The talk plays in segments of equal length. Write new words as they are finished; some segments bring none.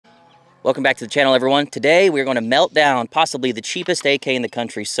Welcome back to the channel, everyone. Today we're going to melt down possibly the cheapest AK in the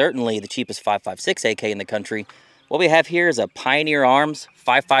country, certainly the cheapest 5.56 AK in the country. What we have here is a Pioneer Arms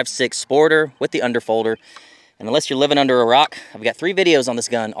 5.56 Sporter with the underfolder. And unless you're living under a rock, I've got 3 videos on this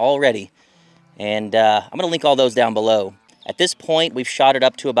gun already. And I'm going to link all those down below. At this point, we've shot it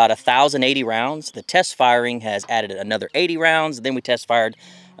up to about 1,080 rounds. The test firing has added another 80 rounds. Then we test fired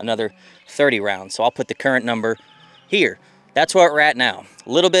another 30 rounds. So I'll put the current number here. That's where we're at now.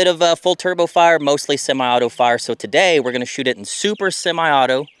 A little bit of full turbo fire, mostly semi-auto fire. So today we're going to shoot it in super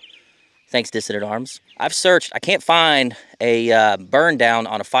semi-auto. Thanks, Dissident Arms. I've searched. I can't find a burn down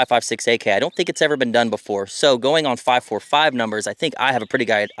on a 5.56 AK. I don't think it's ever been done before. So going on 5.45 numbers, I think I have a pretty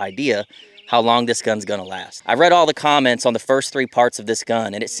good idea how long this gun's going to last. I read all the comments on the first 3 parts of this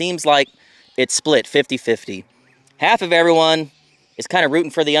gun, and it seems like it's split 50-50. Half of everyone is kind of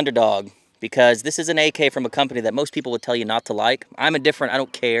rooting for the underdog, because this is an AK from a company that most people would tell you not to like. I'm indifferent, I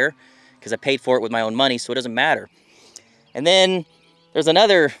don't care, because I paid for it with my own money, so it doesn't matter. And then there's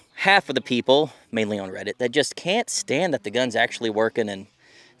another half of the people, mainly on Reddit, that just can't stand that the gun's actually working, and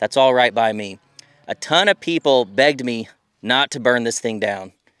that's all right by me. A ton of people begged me not to burn this thing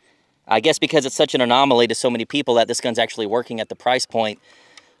down. I guess because it's such an anomaly to so many people that this gun's actually working at the price point.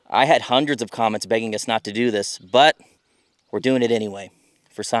 I had hundreds of comments begging us not to do this, but we're doing it anyway,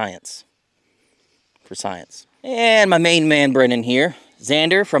 for science. For science. And my main man, Brennan here,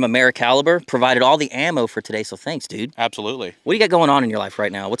 Xander from Americaliber, provided all the ammo for today, so thanks, dude. Absolutely. What do you got going on in your life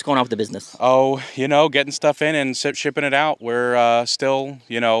right now? What's going on with the business? Oh, you know, getting stuff in and shipping it out. We're still,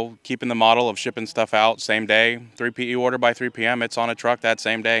 you know, keeping the model of shipping stuff out same day. 3 PE order by 3 p.m. It's on a truck that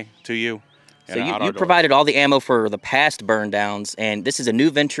same day to you. So you provided all the ammo for the past burn downs, and this is a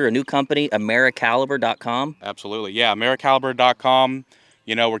new venture, a new company, Americaliber.com. Absolutely. Yeah, Americaliber.com.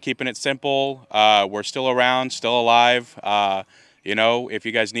 You know, we're keeping it simple. We're still around, still alive. You know, if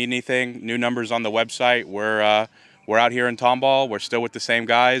you guys need anything, new numbers on the website. We're out here in Tomball. We're still with the same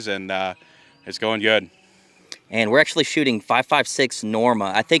guys, and it's going good. And we're actually shooting 5.56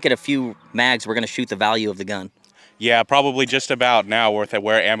 Norma. I think at a few mags, we're going to shoot the value of the gun. Yeah, probably just about now worth at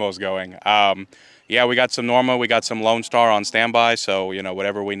where ammo's going. Yeah, we got some Norma, we got some Lone Star on standby, so, you know,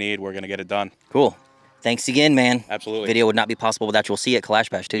 whatever we need, we're going to get it done. Cool. Thanks again, man. Absolutely. Video would not be possible without you. We'll see you at Kalash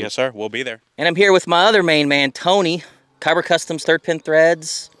Bash, too. Yes, sir. We'll be there. And I'm here with my other main man, Tony. Kyber Customs 3rd Pin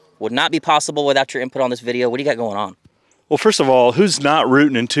Threads would not be possible without your input on this video. What do you got going on? Well, first of all, who's not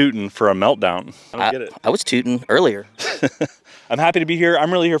rooting and tooting for a meltdown? I don't get it. I was tooting earlier. I'm happy to be here.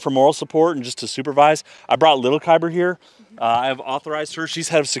 I'm really here for moral support and just to supervise. I brought Little Kyber here. I have authorized her. She's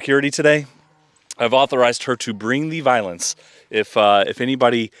head of security today. I've authorized her to bring the violence. If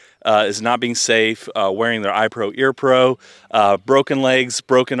anybody is not being safe, wearing their iPro, EarPro, broken legs,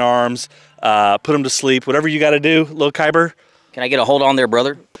 broken arms, put them to sleep, whatever you got to do, Little Kyber. Can I get a hold on there,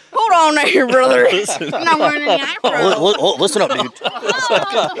 brother? Hold on there, brother. I'm not wearing any iPro. Listen up,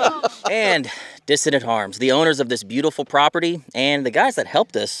 dude. And Dissident Arms, the owners of this beautiful property, and the guys that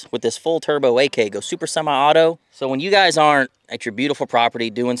helped us with this full turbo AK, go super semi-auto. So when you guys aren't at your beautiful property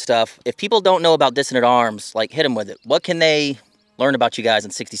doing stuff, if people don't know about Dissident Arms, like, hit them with it. What can they learn about you guys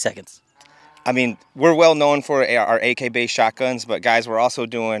in 60 seconds? I mean, we're well known for our AK-based shotguns, but guys, we're also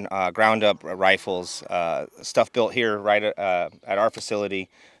doing ground-up rifles, stuff built here right at our facility.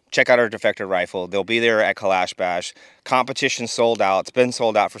 Check out our Defector rifle. They'll be there at Kalash Bash. Competition sold out. It's been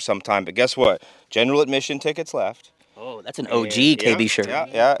sold out for some time, but guess what? General admission tickets left. Oh, that's an OG KB shirt.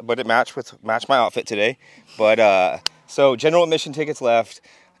 Yeah, but it matched my outfit today. But so general admission tickets left.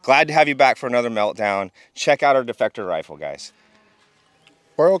 Glad to have you back for another meltdown. Check out our Defector rifle, guys.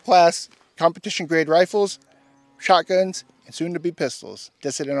 World-class competition-grade rifles, shotguns, and soon-to-be pistols.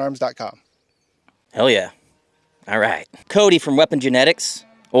 DissidentArms.com. Hell yeah. All right. Cody from Weapon Genetics.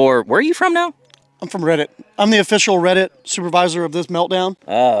 Or where are you from now? I'm from Reddit. I'm the official Reddit supervisor of this meltdown.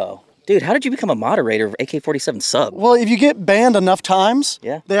 Oh. Dude, how did you become a moderator of AK-47 sub? Well, if you get banned enough times,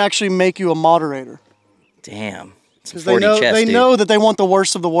 yeah, they actually make you a moderator. Damn. Because they know that they want the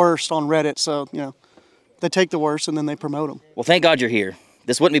worst of the worst on Reddit, so, you know, they take the worst and then they promote them. Well, thank God you're here.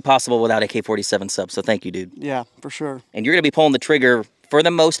 This wouldn't be possible without AK-47 sub, so thank you, dude. Yeah, for sure. And you're going to be pulling the trigger for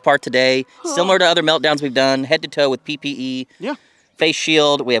the most part today, similar to other meltdowns we've done, head to toe with PPE. Yeah. Face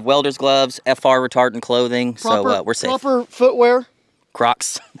shield, we have welder's gloves, FR retardant clothing, so we're safe. Proper footwear.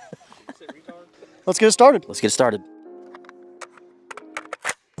 Crocs. Let's get it started. Let's get started.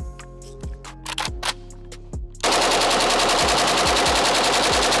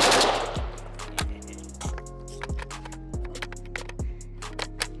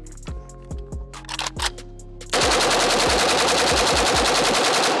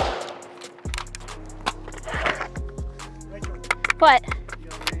 What?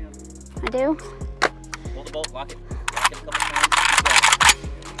 I do. Pull the bolt, lock it. Lock it a couple times. Keep going.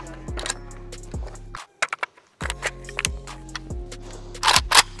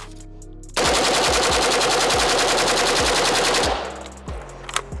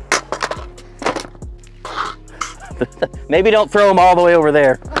 Maybe don't throw them all the way over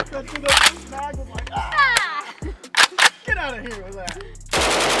there. Get out of here with that.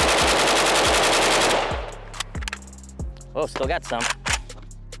 Oh, still got some.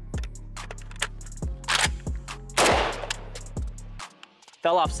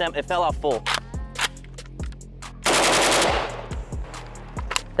 Fell off it fell off full.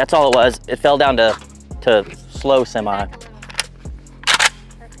 That's all it was. It fell down to slow semi.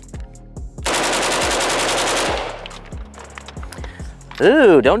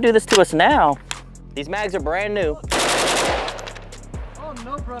 Ooh, don't do this to us now. These mags are brand new. Oh,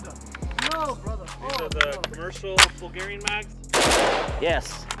 no, brother. No, brother. These are the commercial Bulgarian mags?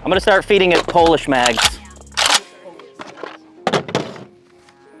 Yes. I'm gonna start feeding it Polish mags.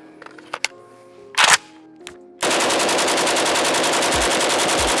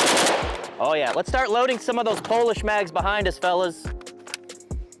 Oh yeah, let's start loading some of those Polish mags behind us, fellas.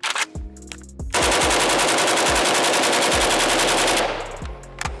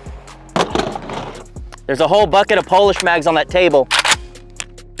 There's a whole bucket of Polish mags on that table.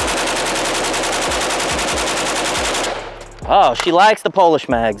 Oh, she likes the Polish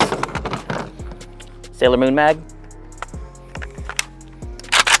mags. Sailor Moon mag.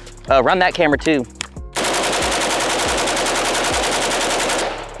 Run that camera too.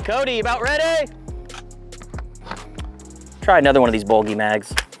 Cody, you about ready? Try another one of these Bulgy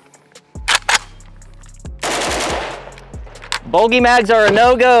mags. Bulgy mags are a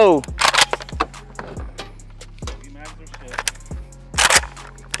no-go.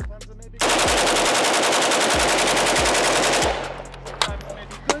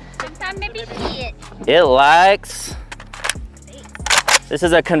 It likes. This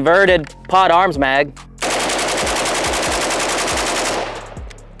is a converted pod arms mag.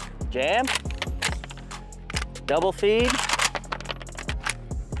 Jam. Double feed.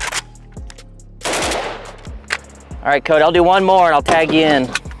 All right, Cody, I'll do one more and I'll tag you in.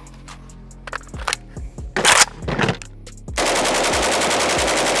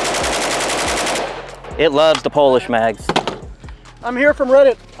 It loves the Polish mags. I'm here from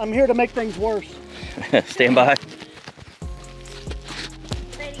Reddit. I'm here to make things worse. Stand by.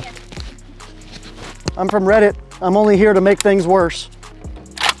 I'm from Reddit. I'm only here to make things worse.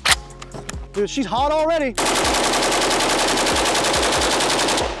 Dude, she's hot already.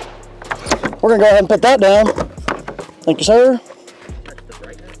 We're gonna go ahead and put that down. Thank you, sir.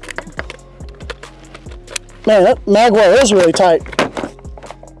 Man, that mag well is really tight.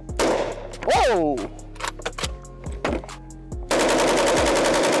 Whoa!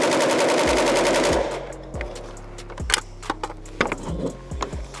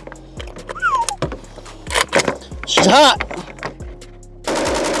 She's hot.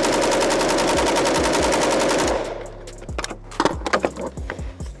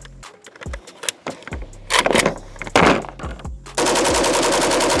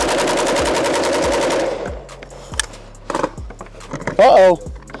 Uh-oh.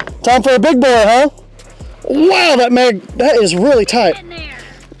 Time for a big boy, huh? Wow, that is really tight.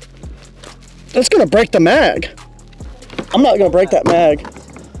 That's gonna break the mag. I'm not gonna break that mag.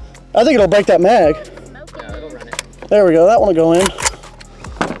 I think it'll break that mag. Yeah, it'll run it. There we go, that one will go in. So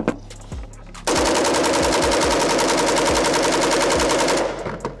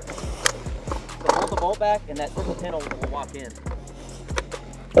hold the bolt back and that triple pin will walk in.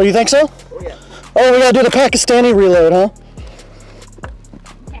 Oh, you think so? Oh yeah. Oh, we gotta do the Pakistani reload, huh?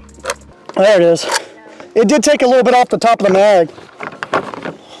 There it is. It did take a little bit off the top of the mag.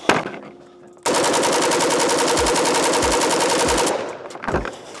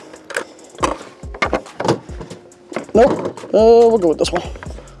 Nope. We'll go with this one.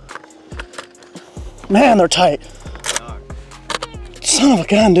 Man, they're tight. Son of a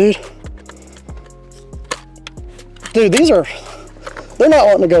gun, dude. Dude, they're not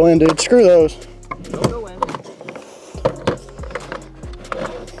wanting to go in, dude. Screw those. Don't go in.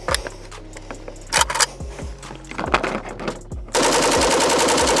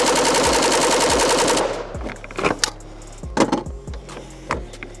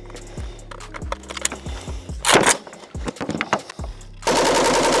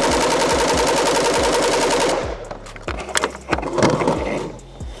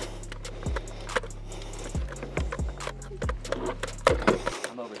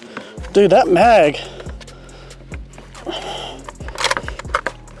 Dude, that mag.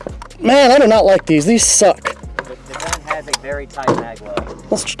 Man, I do not like these. These suck. The gun has a very very tight mag well.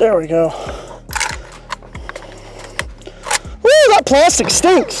 There we go. Woo, that plastic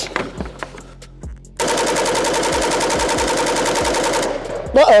stinks.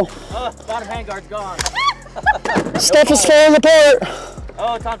 Uh-oh. Oh, bottom handguard's gone. Stuff is falling apart.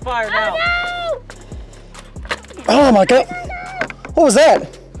 Oh, it's on fire now. Oh my God. What was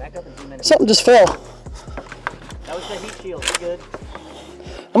that? Back up in 2 minutes. Something just fell. That was the heat shield. You good?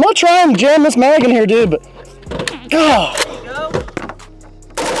 I'm gonna try and jam this mag in here, dude, but God. There you go.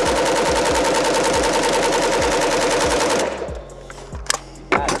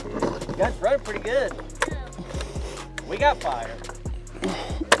 Got it, dude. You guys running pretty good. We got fire.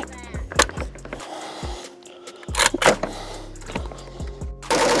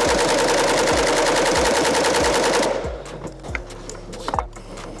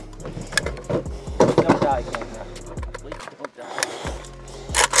 Don't die, Kenya. Please don't die.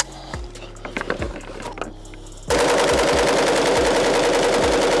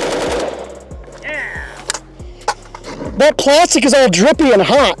 That plastic is all drippy and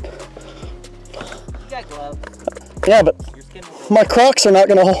hot. You got gloves. Yeah, but Your skin will my Crocs are not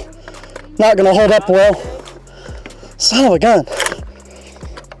gonna hold up well. Son of a gun.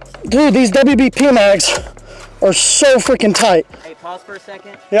 Dude, these WBP mags are so freaking tight. Hey, pause for a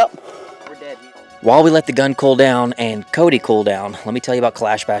second. Yep. We're dead. While we let the gun cool down and Cody cool down, let me tell you about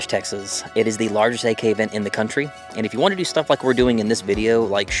Kalash Bash, Texas. It is the largest AK event in the country. And if you want to do stuff like we're doing in this video,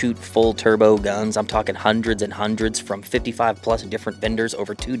 like shoot full turbo guns, I'm talking hundreds and hundreds from 55 plus different vendors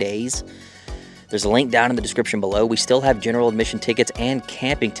over 2 days. There's a link down in the description below. We still have general admission tickets and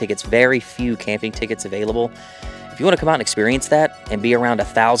camping tickets, very few camping tickets available. If you want to come out and experience that and be around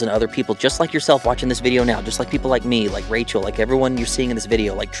 1,000 other people just like yourself watching this video now, just like people like me, like Rachel, like everyone you're seeing in this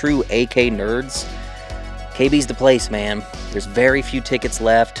video, like true AK nerds, KB's the place, man. There's very few tickets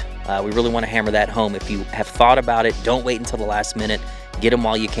left. We really want to hammer that home. If you have thought about it, don't wait until the last minute. Get them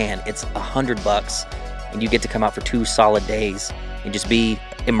while you can. It's $100 and you get to come out for 2 solid days and just be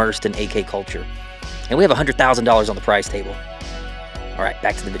immersed in AK culture. And we have $100,000 on the prize table. All right,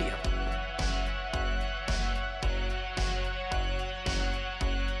 back to the video.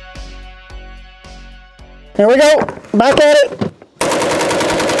 Here we go. Back at it.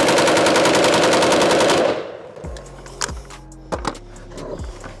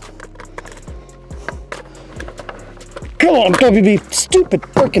 Come on, WB, stupid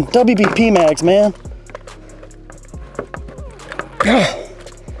freaking WBP mags, man.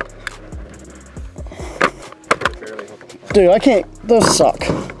 Dude, I can't, those suck.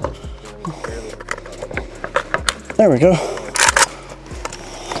 There we go.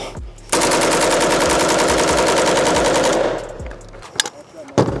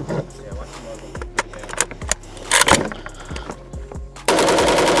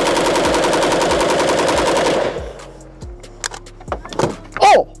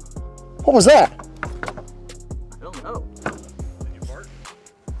 Oh, what was that? I don't know. I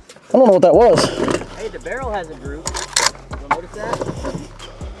don't know what that was. Hey, the barrel has a groove. You notice that?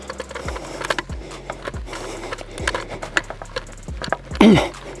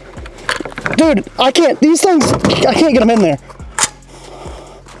 Dude, I can't, these things, I can't get them in there.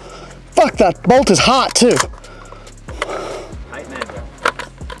 Fuck, that bolt is hot too. Tight mag.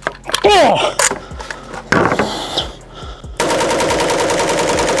 Oh!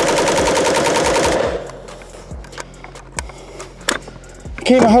 I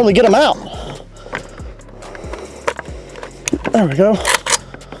can't even hardly get them out. There we go. Ooh,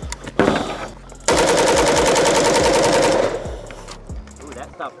 that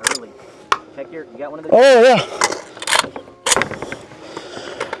stopped early. Check your, you got one of those? Oh yeah.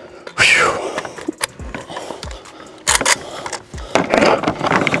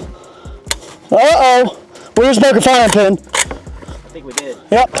 Uh-oh. We just broke a firing pin. I think we did.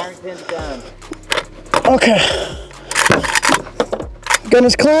 Yep. Firing pin's done. Okay. Gun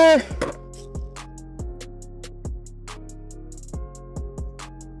is clear.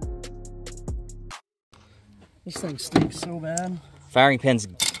 This thing stinks so bad. Firing pin's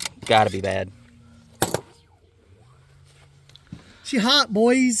gotta be bad. She hot,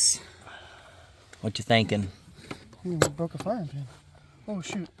 boys. What you thinking? Ooh, I broke a firing pin. Oh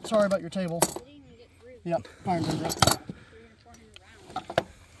shoot. Sorry about your table. Yep, firing pin broke.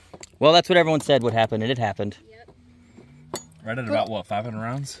 Well, that's what everyone said would happen, and it happened. Right at about, what, 500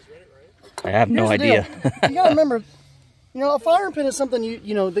 rounds? I have no Here's the idea. deal. You gotta remember, you know, a firing pin is something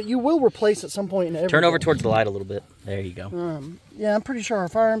you know that you will replace at some point in every Turn over gun. towards the light a little bit. There you go. Yeah, I'm pretty sure our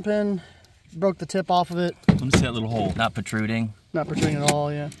firing pin broke the tip off of it. Let me see that little hole. Not protruding. Not protruding at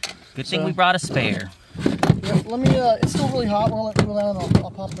all, yeah. Good thing we brought a spare. Yeah, let me, it's still really hot. We'll let it cool down and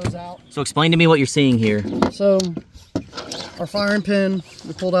I'll pop those out. So explain to me what you're seeing here. So, our firing pin.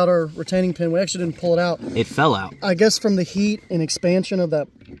 We pulled out our retaining pin. We actually didn't pull it out. It fell out. I guess from the heat and expansion of that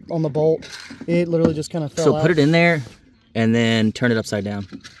on the bolt, it literally just kind of fell out. So put it in there and then turn it upside down.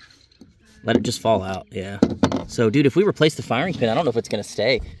 Let it just fall out, yeah. So, dude, if we replace the firing pin, I don't know if it's going to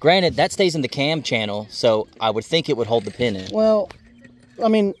stay. Granted, that stays in the cam channel, so I would think it would hold the pin in. Well, I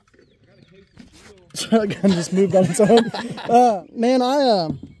mean, the gun just moved on its own. Man,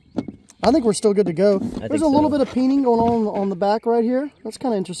 I think we're still good to go. There's a little bit of peening going on the back right here. That's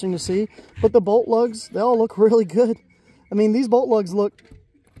kind of interesting to see. But the bolt lugs, they all look really good. I mean, these bolt lugs look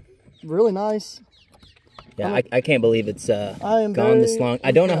really nice. Yeah, I can't believe it's gone this long.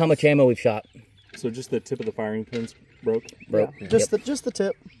 I don't know how much ammo we've shot. So just the tip of the firing pins broke? Broke. Yeah, just the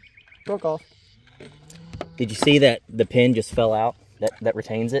tip. Broke off. Did you see that the pin just fell out? That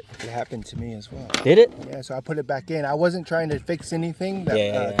retains it? It happened to me as well. Did it? Yeah, so I put it back in. I wasn't trying to fix anything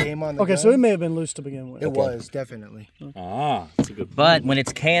that came on the gun. So it may have been loose to begin with. It was, definitely. Ah, that's a good point. But when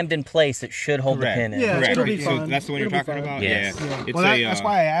it's cammed in place, it should hold the pin in. Yeah, it'll be fine. So that's the one you're talking about? Yes. Yeah. It's Well, that's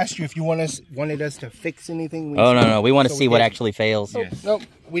why I asked you if you wanted us to fix anything. Oh, no. We want to see what actually fails. Nope.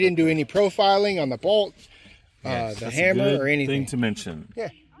 We didn't do any profiling on the bolt, the hammer, or anything. Thing to mention. Yeah.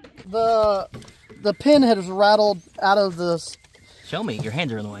 The pin had rattled out of this. Show me. Your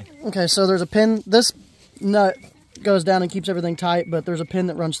hands are in the way. Okay, so there's a pin. This nut goes down and keeps everything tight, but there's a pin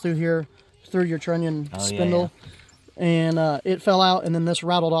that runs through here, through your trunnion spindle. Yeah. And it fell out, and then this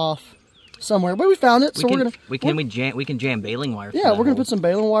rattled off somewhere. But we found it, we can jam baling wire. Yeah, we're gonna put some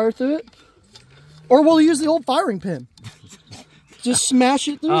baling wire through it, or we'll use the old firing pin. Just smash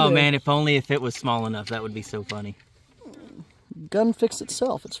it through. Oh there. man, if only if it was small enough, that would be so funny. Gun fixed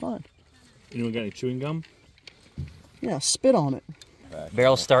itself. It's fine. Anyone got any chewing gum? Yeah, spit on it.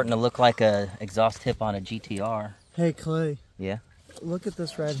 Barrel's starting to look like a exhaust tip on a GTR. Hey Clay. Yeah. Look at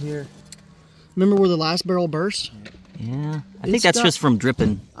this right here. Remember where the last barrel burst? Yeah. I think that's just from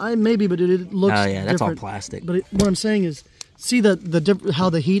dripping. Maybe, but it looks. Oh yeah, that's different. all plastic. But what I'm saying is, see how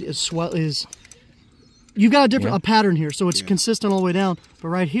the heat is You've got a pattern here, so it's consistent all the way down. But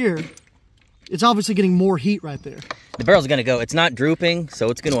right here, it's obviously getting more heat right there. The barrel's gonna go. It's not drooping, so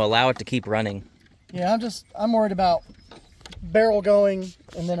it's gonna allow it to keep running. Yeah, I'm worried about barrel going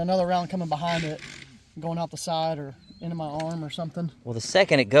and then another round coming behind it, going out the side or into my arm or something. Well, the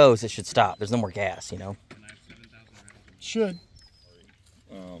second it goes, it should stop. There's no more gas, you know. Should.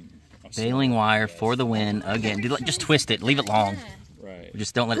 Baling wire for the win again. Dude, just twist it. Leave it long. Right.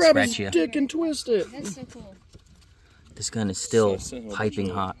 Just don't let it Grab scratch his you. dick and twist it. That's so cool. This gun is still So I sent him a piping bunch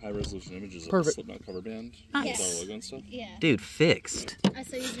of hot. high-resolution images of Perfect. the Slipknot cover band. Nice. With our logo and stuff. Yeah. Dude, fixed. I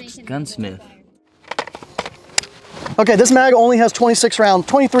saw you making Gunsmith. Okay, this mag only has 23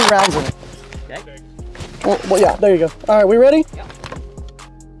 rounds in it. Okay. Well, yeah, there you go. All right, we ready? Yep.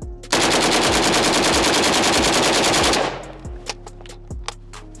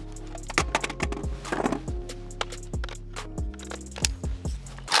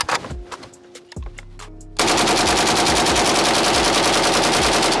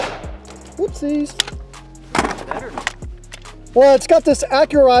 Whoopsies. Well, it's got this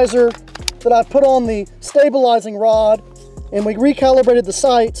accurizer that I put on the stabilizing rod, and we recalibrated the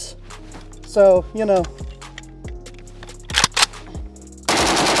sights, so, you know.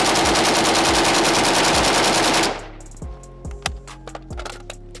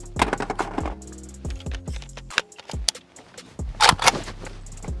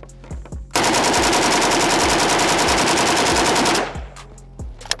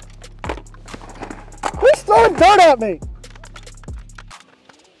 Quit throwing dirt at me!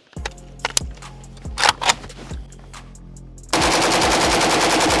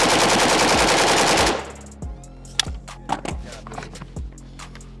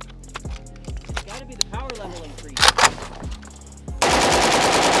 Gotta be the power level increase.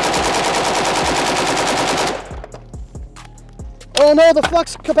 Oh no, the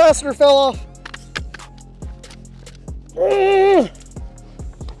flux capacitor fell off. Ugh.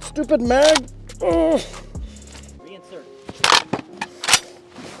 Stupid mag. Ugh. Reinsert.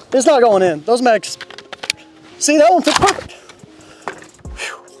 It's not going in. Those mags. See, that one fit perfect.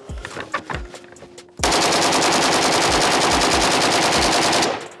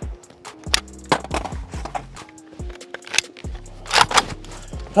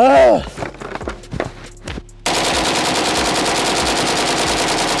 Ah.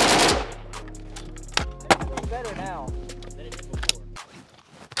 Better now than it did before.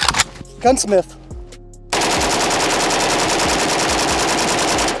 Gunsmith.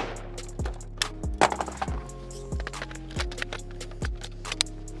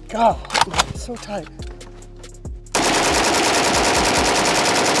 God, it's so tight.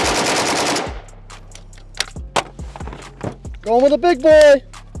 Going with a big boy.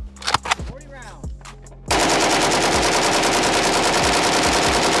 40 rounds.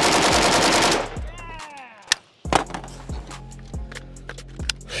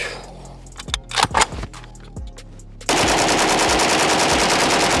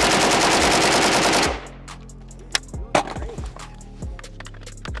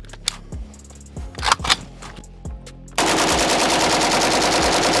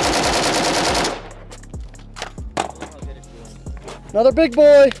 Another big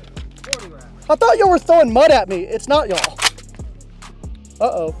boy. I thought y'all were throwing mud at me. It's not y'all.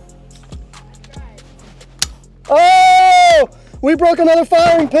 Uh-oh. Oh! We broke another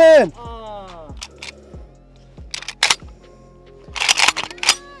firing pin.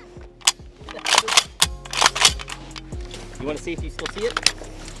 You want to see if you still see it?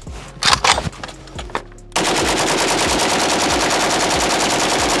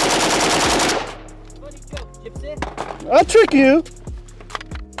 I'll trick you.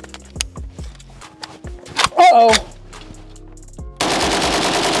 Uh-oh.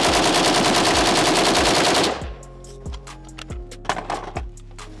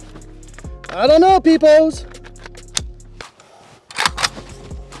 I don't know, peepos.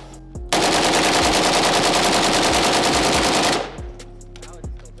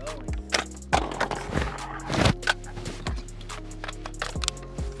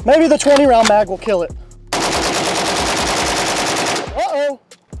 Maybe the 20-round mag will kill it. Uh-oh.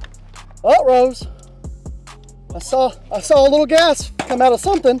 Rose. I saw a little gas come out of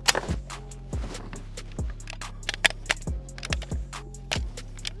something.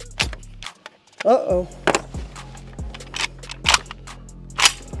 Uh-oh.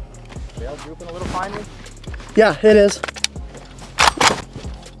 Bale drooping a little finely? Yeah, it is.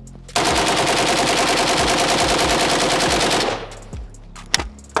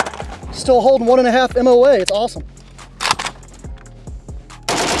 Still holding 1.5 MOA. It's awesome.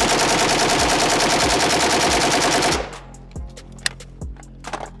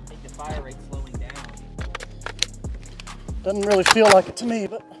 Fire rate slowing down. Doesn't really feel like it to me,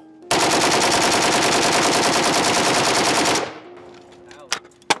 but.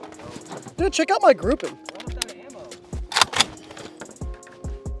 Dude, check out my grouping. We're almost out of ammo.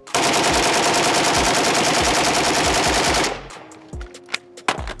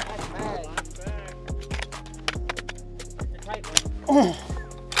 It's a tight one.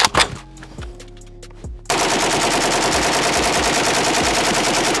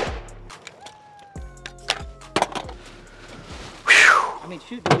 I mean,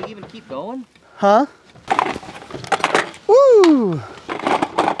 shoot, do we even keep going? Huh? Woo!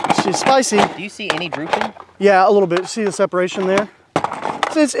 She's spicy. Do you see any drooping? Yeah, a little bit. See the separation there?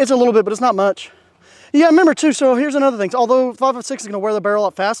 It's a little bit, but it's not much. Yeah, remember too, so here's another thing. Although 5.56 is gonna wear the barrel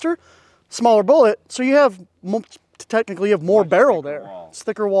out faster, smaller bullet, so you have, technically you have more barrel there. It's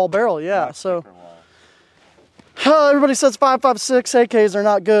thicker wall barrel, yeah, so. Everybody says 5.56 AKs are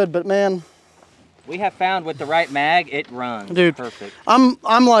not good, but man. We have found with the right mag, it runs. Dude, perfect. I'm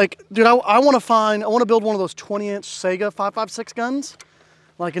like, dude, I want to build one of those 20-inch Sega 5.56 guns,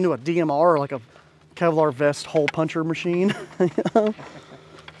 like into a DMR or like a Kevlar vest hole puncher machine.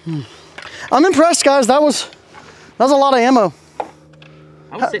 I'm impressed, guys. That was a lot of ammo.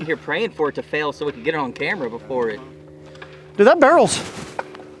 I was sitting here praying for it to fail so we could get it on camera before it. Dude, that barrel's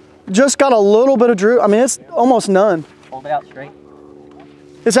just got a little bit of droop. I mean, it's almost none. Hold it out straight.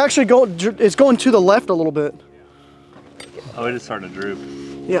 It's actually going to the left a little bit. Oh, it is starting to droop.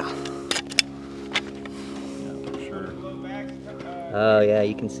 Yeah. Yeah, for sure. Oh yeah,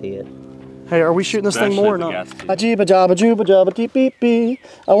 you can see it. Hey, are we shooting this thing Especially more or the not? gas tube. Ajiba jabba juba jabba dee beep bee.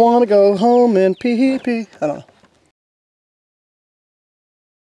 I want to go home and pee pee. I don't know.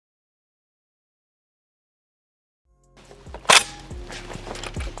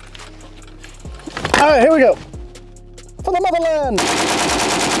 All right, here we go. For the motherland.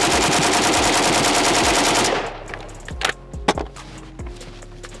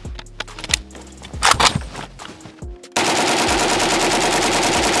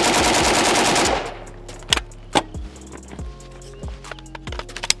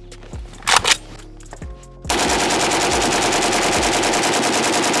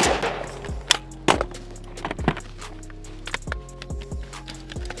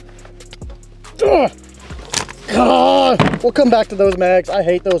 God, we'll come back to those mags. I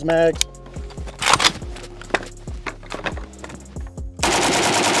hate those mags.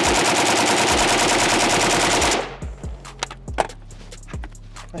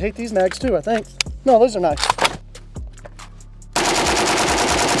 I hate these mags too, I think. No, those are nice.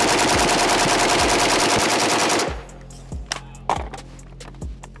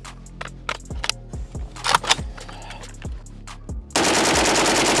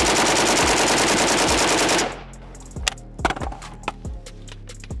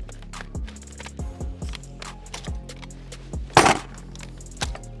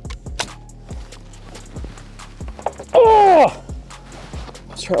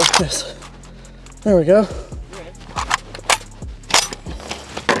 Let's try it like this. There we go.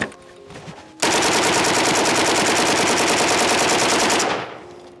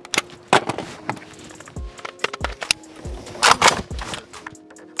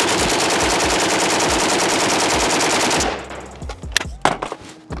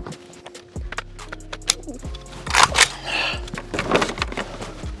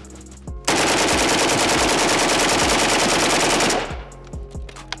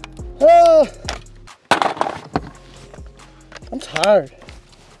 I'm tired.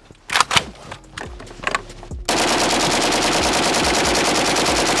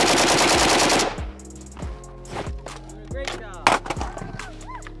 Great job.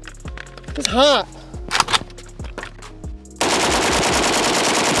 It's hot.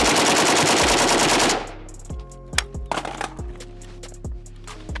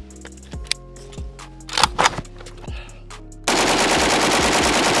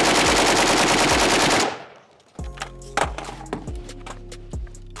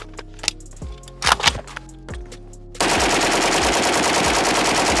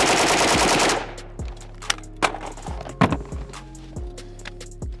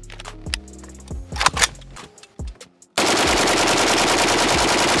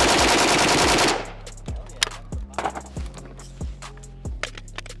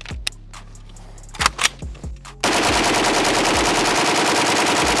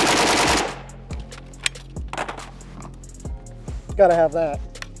 Gotta have that.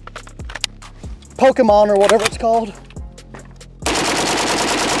 Pokemon or whatever it's called.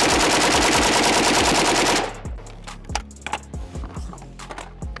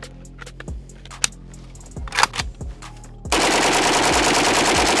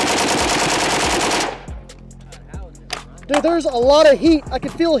 Dude, there's a lot of heat. I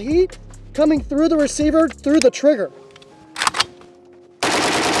can feel heat coming through the receiver, through the trigger.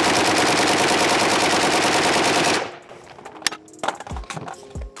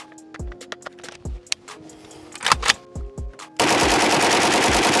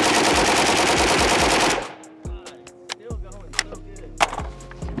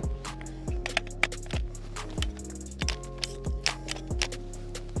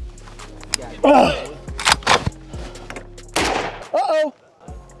 Uh-oh.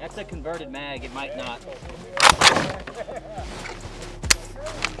 That's a converted mag. It might not.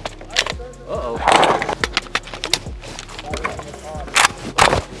 Uh-oh.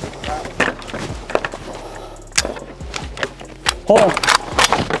 Hold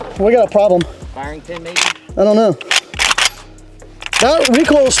on. We got a problem. Firing pin, maybe? I don't know. That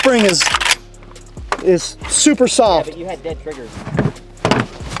recoil spring is super Yeah, soft. but you had dead triggers.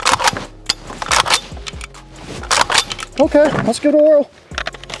 Okay, let's give it a whirl.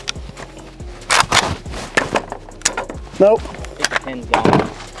 Nope. I think the pin's gone.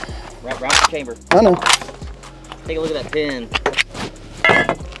 Right around the chamber. I know. Take a look at that pin.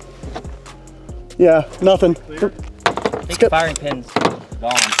 Yeah, nothing. I think the firing pin's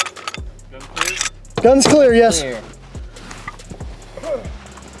gone. Gun's clear, yes. Clear.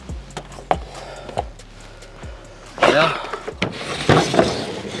 Yeah.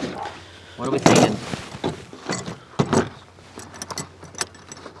 What are we thinking?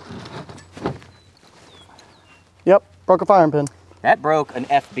 Yep, broke a firing pin. That broke an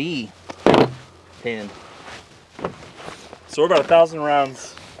FB pin. So we're about 1,000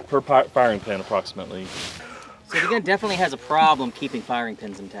 rounds per firing pin approximately. So the gun definitely has a problem keeping firing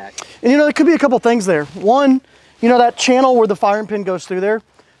pins intact. And you know, there could be a couple things there. One, you know that channel where the firing pin goes through there?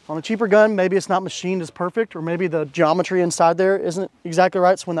 On a cheaper gun, maybe it's not machined as perfect, or maybe the geometry inside there isn't exactly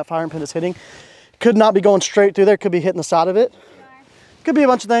right, so when that firing pin is hitting, could not be going straight through there, could be hitting the side of it. Could be a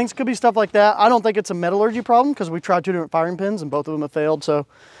bunch of things, could be stuff like that. I don't think it's a metallurgy problem, because we tried 2 different firing pins and both of them have failed, so.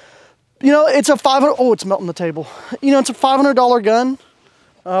 You know, it's a oh, it's melting the table. You know, it's a $500 gun.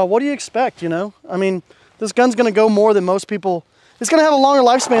 What do you expect, you know? I mean, this gun's gonna go more than most people, it's gonna have a longer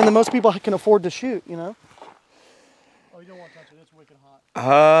lifespan than most people can afford to shoot, you know? Oh, you don't want to touch it, it's wicked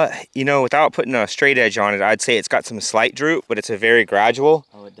hot. You know, without putting a straight edge on it, I'd say it's got some slight droop, but it's a very gradual.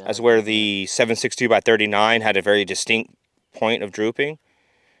 Oh, it does. As where the 7.62 by 39 had a very distinct point of drooping.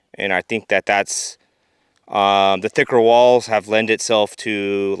 And I think that that's, the thicker walls have lent itself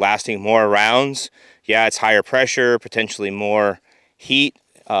to lasting more rounds. Yeah, it's higher pressure, potentially more heat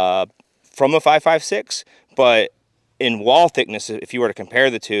from a 5.56, but in wall thickness, if you were to compare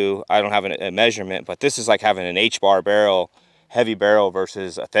the two, I don't have a measurement, but this is like having an H-bar barrel, heavy barrel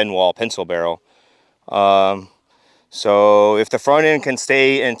versus a thin wall pencil barrel. So if the front end can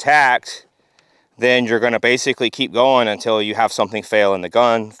stay intact, then you're going to basically keep going until you have something fail in the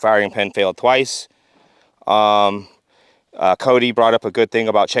gun. Firing pin failed twice. Cody brought up a good thing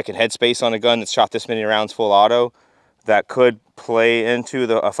about checking headspace on a gun that's shot this many rounds full auto. That could play into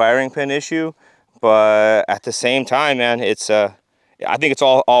a firing pin issue, but at the same time, man, it's I think it's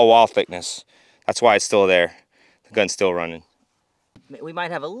all wall thickness. That's why it's still there. The gun's still running. We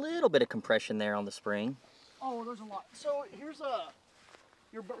might have a little bit of compression there on the spring. Oh, there's a lot. So here's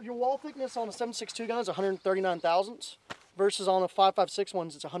your wall thickness on a 7.62 gun is 139 thousandths versus on a 5.56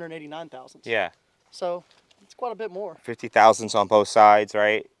 ones it's 189 thousandths. Yeah. So it's quite a bit more. 50 thousandths on both sides,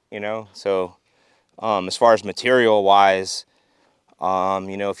 right? You know, so as far as material wise,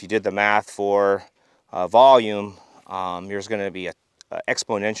 you know, if you did the math for volume, there's going to be a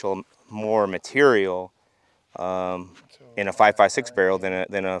exponential more material in a 5.56 barrel than a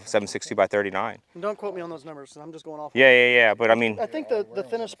 7.62 by 39. And don't quote me on those numbers. I'm just going off. Yeah. But I mean, I think the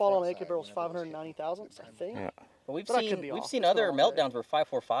thinnest spot on an AK barrel is 590 thousandths. I think. Yeah. Well, we've seen other meltdowns where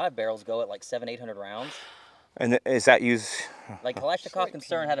 5.45 barrels go at like 700-800 rounds. And is that used? Like Kalashnikov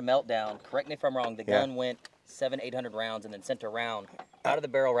Concern had a meltdown. Correct me if I'm wrong. The gun went 700-800 rounds and then sent a round out of the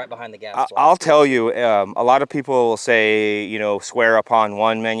barrel right behind the gas swap. I'll tell you, a lot of people will say, you know, swear upon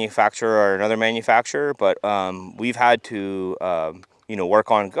one manufacturer or another manufacturer, but we've had to, you know, work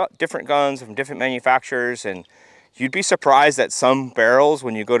on different guns from different manufacturers, and you'd be surprised at some barrels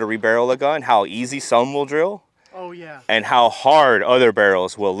when you go to rebarrel a gun, how easy some will drill. Oh yeah. And how hard other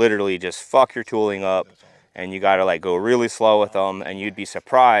barrels will literally just fuck your tooling up, and you gotta like go really slow with them, and you'd be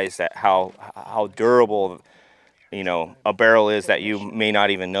surprised at how durable, you know, a barrel is that you may not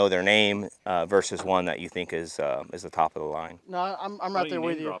even know their name versus one that you think is the top of the line. No, I'm right there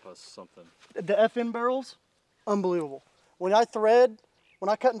with you. Drop us something. The FN barrels, unbelievable. When I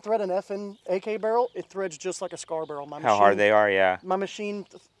cut and thread an FN AK barrel, it threads just like a SCAR barrel. How hard they are, yeah. My machine,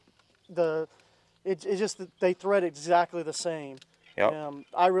 it's just that they thread exactly the same. Yep.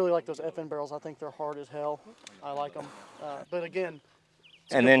 I really like those FN barrels. I think they're hard as hell. I like them. But again,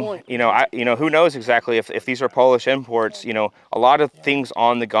 and then, you know, who knows exactly if these are Polish imports, you know, a lot of things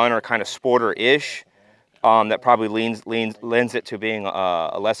on the gun are kind of sporter-ish. That probably lends it to being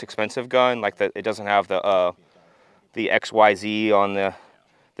a less expensive gun. Like it doesn't have the XYZ on the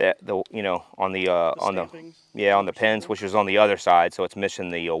you know, on the pins, which is on the other side, so it's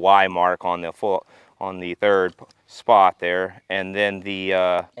missing the Y mark on the third spot there, and then the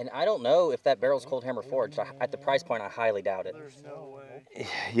and I don't know if that barrel's cold hammer forged. At the price point, I highly doubt it. there's no way.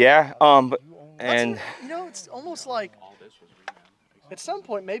 yeah, and You know, it's almost like at some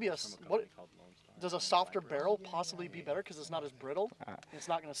point maybe does a softer barrel possibly be better because it's not as brittle? It's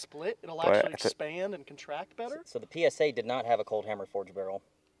not going to split. It'll actually expand and contract better. So the PSA did not have a cold hammer forged barrel.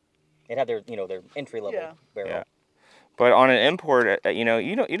 It had their entry level barrel. Yeah. But on an import, you know,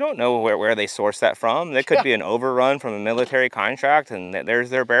 you don't know where they source that from. There could be an overrun from a military contract, and there's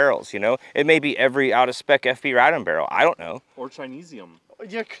their barrels. You know, it may be every out of spec FB Radom barrel. I don't know. Or Chinesium.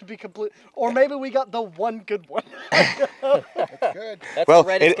 Yeah, it could be complete. Or maybe we got the one good one. Good. That's Well,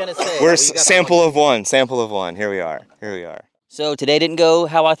 what Reddit's gonna say. we're sample of one. Here we are. So today didn't go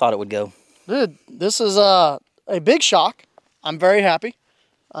how I thought it would go. Dude, this is a big shock. I'm very happy.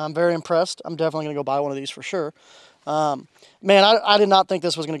 I'm very impressed. I'm definitely going to go buy one of these for sure. Man, I did not think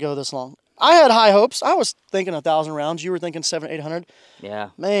this was going to go this long. I had high hopes. I was thinking 1,000 rounds. You were thinking 700-800.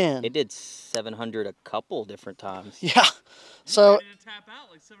 Yeah. Man. It did 700 a couple different times. Yeah. So. Ready to tap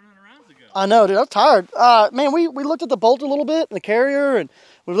out like 700 rounds ago. I know, dude. I'm tired. Man, we looked at the bolt a little bit, and the carrier, and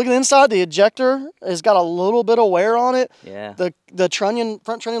we looked at the inside. The ejector has got a little bit of wear on it. Yeah. The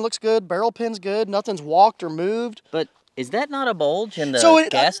front trunnion looks good. Barrel pin's good. Nothing's walked or moved. But is that not a bulge in the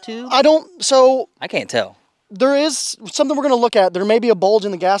gas tube? I can't tell. There is something we're going to look at. There may be a bulge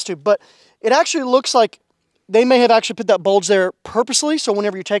in the gas tube, but it actually looks like they may have actually put that bulge there purposely, so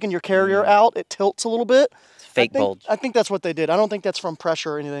whenever you're taking your carrier out, it tilts a little bit. It's fake bulge. I think that's what they did. I don't think that's from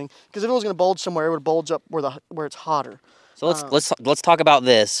pressure or anything, because if it was going to bulge somewhere, it would bulge up where it's hotter. So let's talk about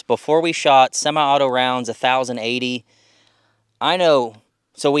this. Before we shot semi-auto rounds 1,080, I know.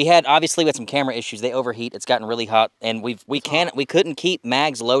 So we had some camera issues. They overheat. It's gotten really hot, and we couldn't keep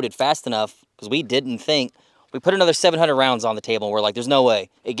mags loaded fast enough because we didn't think. We put another 700 rounds on the table, and we're like, there's no way.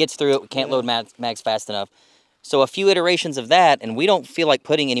 It gets through it. We can't load mags fast enough. So a few iterations of that, and we don't feel like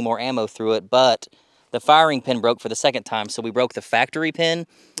putting any more ammo through it, but the firing pin broke for the second time, so we broke the factory pin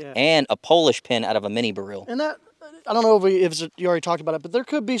and a Polish pin out of a mini barrel. And that, I don't know if you already talked about it, but there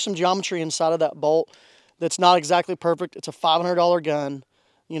could be some geometry inside of that bolt that's not exactly perfect. It's a $500 gun.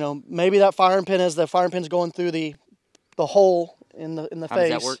 You know, maybe that firing pin, as the firing pin's going through the hole in the face. How does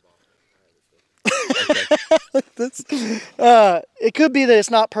that work? It could be that it's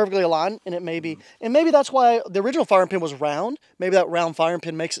not perfectly aligned, and it may be, and maybe that's why the original firing pin was round. Maybe that round firing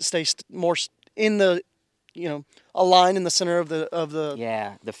pin makes it stay more in the, a line in the center of the.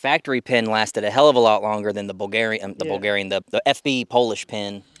 Yeah, the factory pin lasted a hell of a lot longer than the Bulgarian, the FB Polish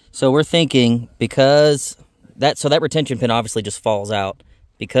pin. So we're thinking because that retention pin obviously just falls out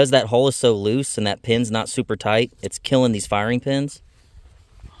because that hole is so loose and that pin's not super tight. It's killing these firing pins.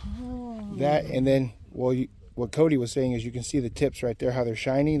 That and then what Cody was saying is you can see the tips right there, how they're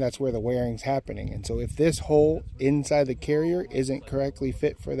shiny. That's where the wearing's happening. And so if this hole inside the carrier isn't correctly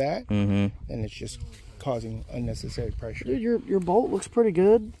fit for that, then it's just causing unnecessary pressure. Dude, your bolt looks pretty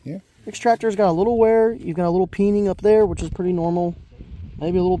good. Yeah. Extractor's got a little wear. You've got a little peening up there, which is pretty normal.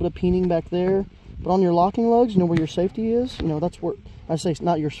 Maybe a little bit of peening back there. But on your locking lugs, you know where your safety is? You know, that's where, I say it's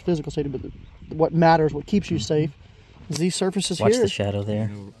not your physical safety, but what matters, what keeps you safe, is these surfaces Watch here. the shadow there.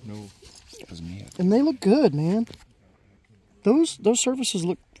 And they look good, man. Those surfaces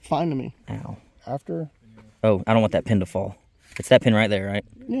look fine to me. Ow. After? Oh, I don't want that pin to fall. It's that pin right there, right?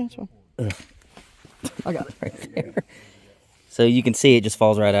 Yeah, it's fine. Ugh. I got it. Right there. So you can see it just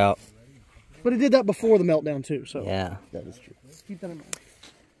falls right out. But it did that before the meltdown, too. So Yeah. That is true. keep that in mind.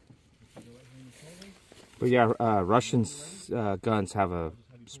 But yeah, Russians guns have a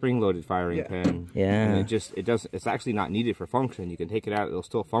spring-loaded firing pin. Yeah. And it's actually not needed for function. You can take it out; it'll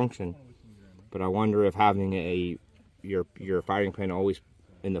still function. But I wonder if having your firing pin always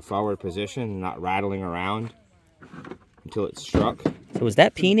in the forward position, not rattling around until it's struck. So is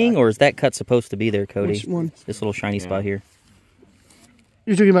that peening or is that cut supposed to be there, Cody? Which one? This little shiny spot here.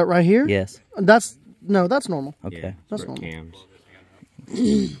 You're talking about right here? Yes. That's normal. Okay. Yeah, That's for normal. cams.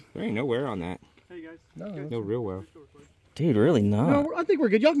 There ain't no wear on that. Hey guys. No real wear. Dude, really not. No, I think we're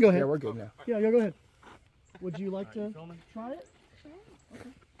good. Y'all can go ahead. Yeah, we're good now. Yeah, go ahead. Would you like to try it?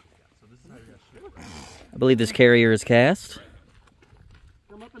 I believe this carrier is cast.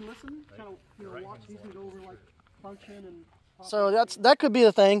 Come up and listen. Kind of, watch these and go over like function and. So that could be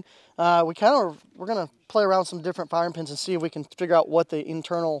the thing. We're gonna play around with some different firing pins and see if we can figure out what the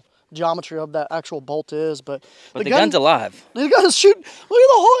internal geometry of that actual bolt is. But the gun's alive. The gun is shooting. Look at the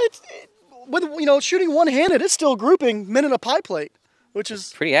hole. With shooting one-handed, it's still grouping men in a pie plate, which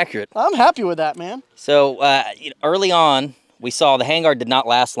is Pretty accurate. I'm happy with that, man. So early on, we saw the handguard did not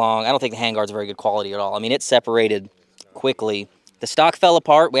last long. I don't think the handguard's very good quality at all. I mean, it separated quickly. The stock fell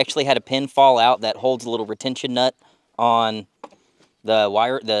apart. We actually had a pin fall out that holds a little retention nut on the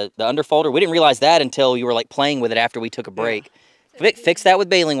wire, the underfolder. We didn't realize that until you were like playing with it after we took a break. Fixed that with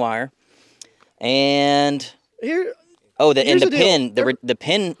baling wire. And Here, the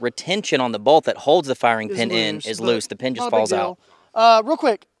pin retention on the bolt that holds the firing pin is loose. The pin just falls out. Real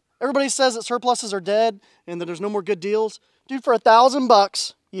quick, everybody says that surpluses are dead and that there's no more good deals. Dude, for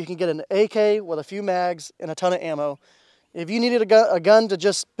 $1,000, you can get an AK with a few mags and a ton of ammo. If you needed a gun to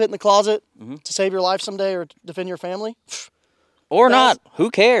just put in the closet to save your life someday or defend your family, or not,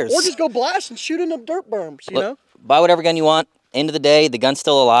 who cares? or just go blast and shoot in the dirt berms, you know? Buy whatever gun you want. End of the day, the gun's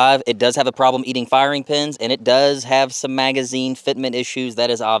still alive. It does have a problem eating firing pins, and it does have some magazine fitment issues. That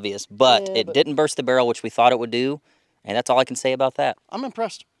is obvious, but it didn't burst the barrel, which we thought it would do, and that's all I can say about that. I'm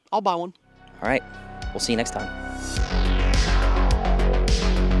impressed. I'll buy one. All right, we'll see you next time.